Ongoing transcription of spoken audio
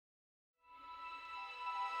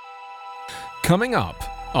Coming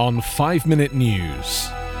up on 5 Minute News.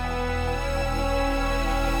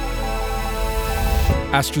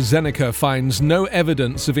 AstraZeneca finds no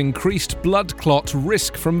evidence of increased blood clot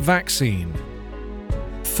risk from vaccine.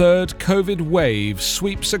 Third COVID wave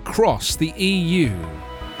sweeps across the EU.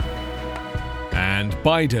 And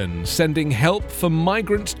Biden sending help for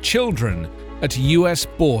migrant children at US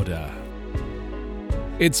border.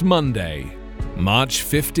 It's Monday, March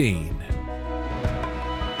 15.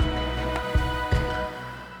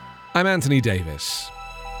 I'm Anthony Davis.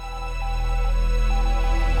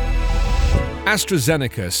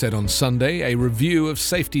 AstraZeneca said on Sunday a review of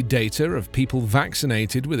safety data of people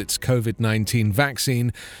vaccinated with its COVID-19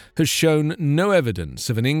 vaccine has shown no evidence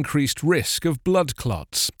of an increased risk of blood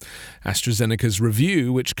clots. AstraZeneca's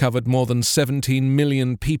review, which covered more than 17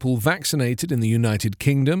 million people vaccinated in the United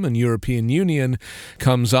Kingdom and European Union,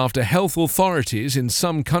 comes after health authorities in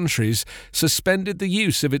some countries suspended the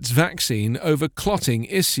use of its vaccine over clotting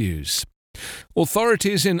issues.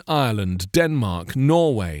 Authorities in Ireland, Denmark,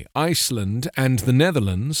 Norway, Iceland and the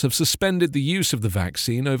Netherlands have suspended the use of the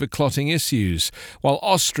vaccine over clotting issues, while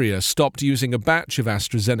Austria stopped using a batch of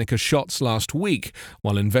AstraZeneca shots last week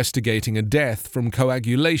while investigating a death from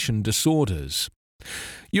coagulation disorders.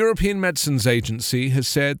 European Medicines Agency has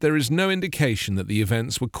said there is no indication that the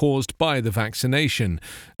events were caused by the vaccination,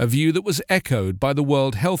 a view that was echoed by the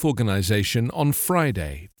World Health Organization on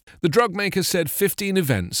Friday. The drug maker said 15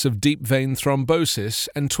 events of deep vein thrombosis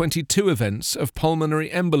and 22 events of pulmonary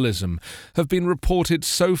embolism have been reported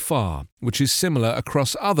so far, which is similar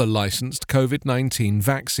across other licensed COVID-19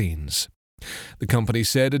 vaccines. The company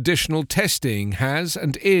said additional testing has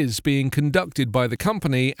and is being conducted by the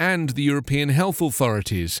company and the European health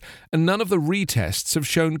authorities, and none of the retests have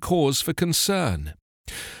shown cause for concern.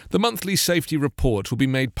 The monthly safety report will be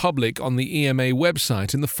made public on the EMA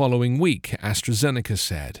website in the following week, AstraZeneca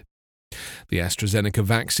said. The AstraZeneca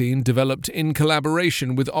vaccine, developed in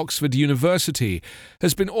collaboration with Oxford University,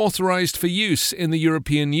 has been authorized for use in the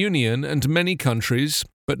European Union and many countries,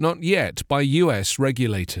 but not yet by US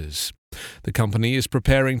regulators. The company is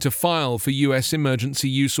preparing to file for US emergency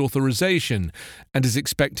use authorization and is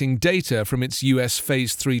expecting data from its US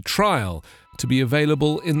Phase 3 trial to be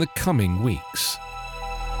available in the coming weeks.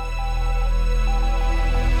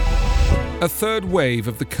 A third wave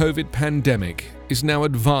of the COVID pandemic is now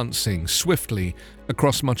advancing swiftly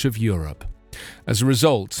across much of Europe. As a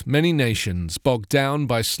result, many nations, bogged down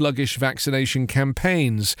by sluggish vaccination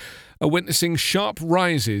campaigns, are witnessing sharp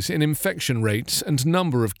rises in infection rates and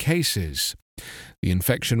number of cases. The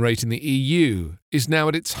infection rate in the EU is now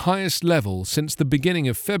at its highest level since the beginning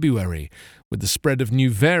of February, with the spread of new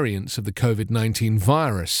variants of the COVID-19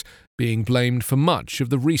 virus being blamed for much of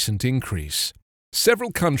the recent increase.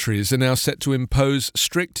 Several countries are now set to impose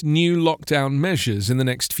strict new lockdown measures in the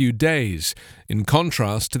next few days, in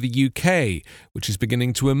contrast to the UK, which is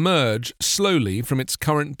beginning to emerge slowly from its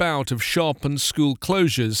current bout of shop and school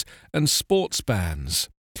closures and sports bans.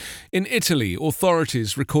 In Italy,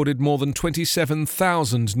 authorities recorded more than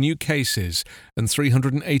 27,000 new cases and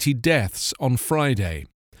 380 deaths on Friday.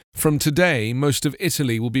 From today, most of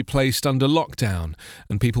Italy will be placed under lockdown,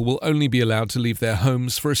 and people will only be allowed to leave their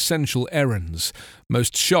homes for essential errands.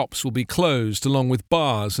 Most shops will be closed, along with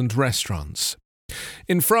bars and restaurants.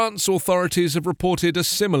 In France, authorities have reported a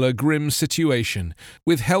similar grim situation,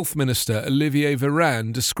 with Health Minister Olivier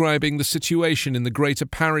Véran describing the situation in the Greater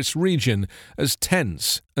Paris region as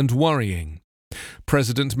tense and worrying.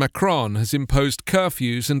 President Macron has imposed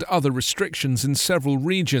curfews and other restrictions in several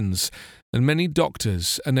regions, and many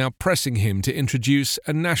doctors are now pressing him to introduce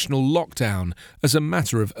a national lockdown as a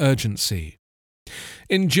matter of urgency.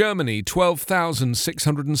 In Germany,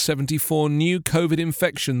 12,674 new COVID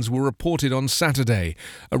infections were reported on Saturday,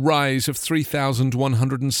 a rise of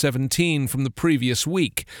 3,117 from the previous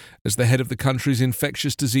week, as the head of the country's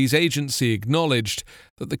infectious disease agency acknowledged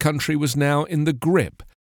that the country was now in the grip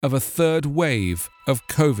of a third wave of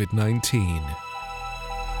COVID-19.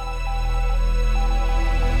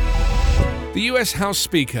 The U.S. House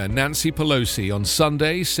Speaker Nancy Pelosi on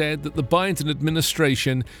Sunday said that the Biden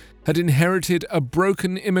administration had inherited a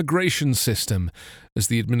broken immigration system as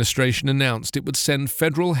the administration announced it would send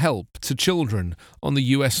federal help to children on the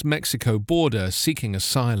U.S.-Mexico border seeking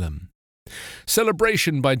asylum.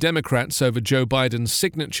 Celebration by Democrats over Joe Biden's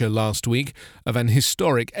signature last week of an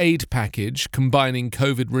historic aid package combining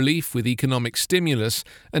COVID relief with economic stimulus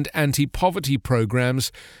and anti-poverty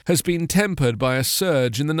programs has been tempered by a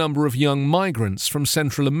surge in the number of young migrants from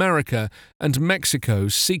Central America and Mexico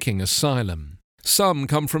seeking asylum. Some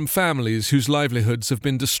come from families whose livelihoods have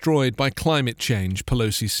been destroyed by climate change,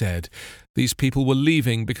 Pelosi said. These people were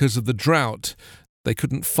leaving because of the drought. They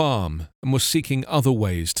couldn't farm and were seeking other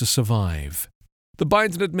ways to survive. The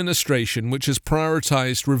Biden administration, which has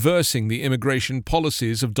prioritized reversing the immigration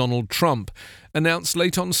policies of Donald Trump, announced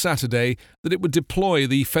late on Saturday that it would deploy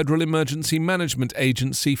the Federal Emergency Management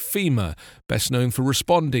Agency, FEMA, best known for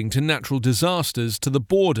responding to natural disasters, to the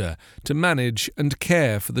border to manage and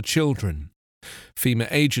care for the children. FEMA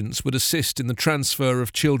agents would assist in the transfer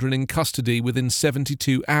of children in custody within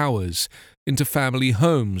 72 hours into family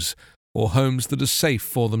homes, or homes that are safe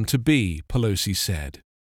for them to be, Pelosi said.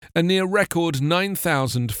 A near-record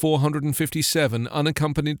 9,457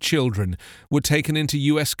 unaccompanied children were taken into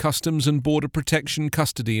U.S. Customs and Border Protection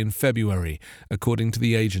custody in February, according to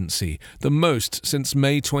the agency, the most since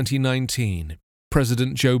May 2019.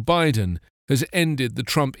 President Joe Biden has ended the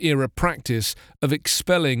Trump-era practice of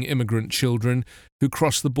expelling immigrant children who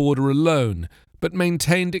cross the border alone, but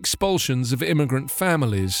maintained expulsions of immigrant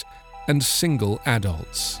families and single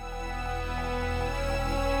adults.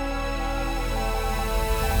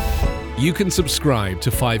 You can subscribe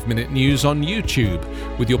to 5 Minute News on YouTube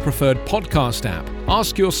with your preferred podcast app.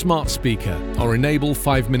 Ask your smart speaker or enable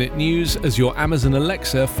 5 Minute News as your Amazon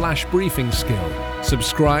Alexa flash briefing skill.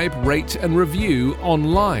 Subscribe, rate and review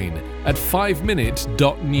online at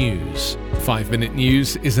 5minute.news. 5 Minute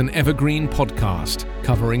News is an evergreen podcast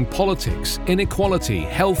covering politics, inequality,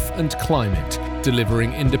 health and climate,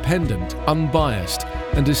 delivering independent, unbiased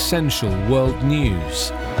and essential world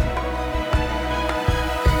news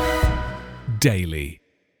daily.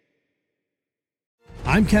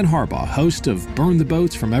 I'm Ken Harbaugh, host of Burn the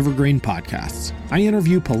Boats from Evergreen Podcasts. I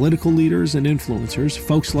interview political leaders and influencers,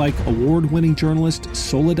 folks like award-winning journalist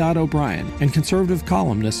Soledad O'Brien and conservative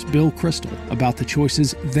columnist Bill Kristol, about the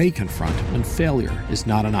choices they confront when failure is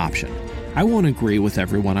not an option. I won't agree with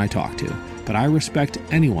everyone I talk to, but I respect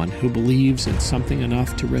anyone who believes in something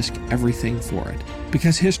enough to risk everything for it.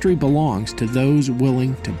 Because history belongs to those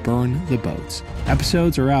willing to burn the boats.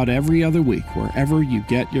 Episodes are out every other week wherever you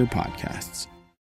get your podcasts.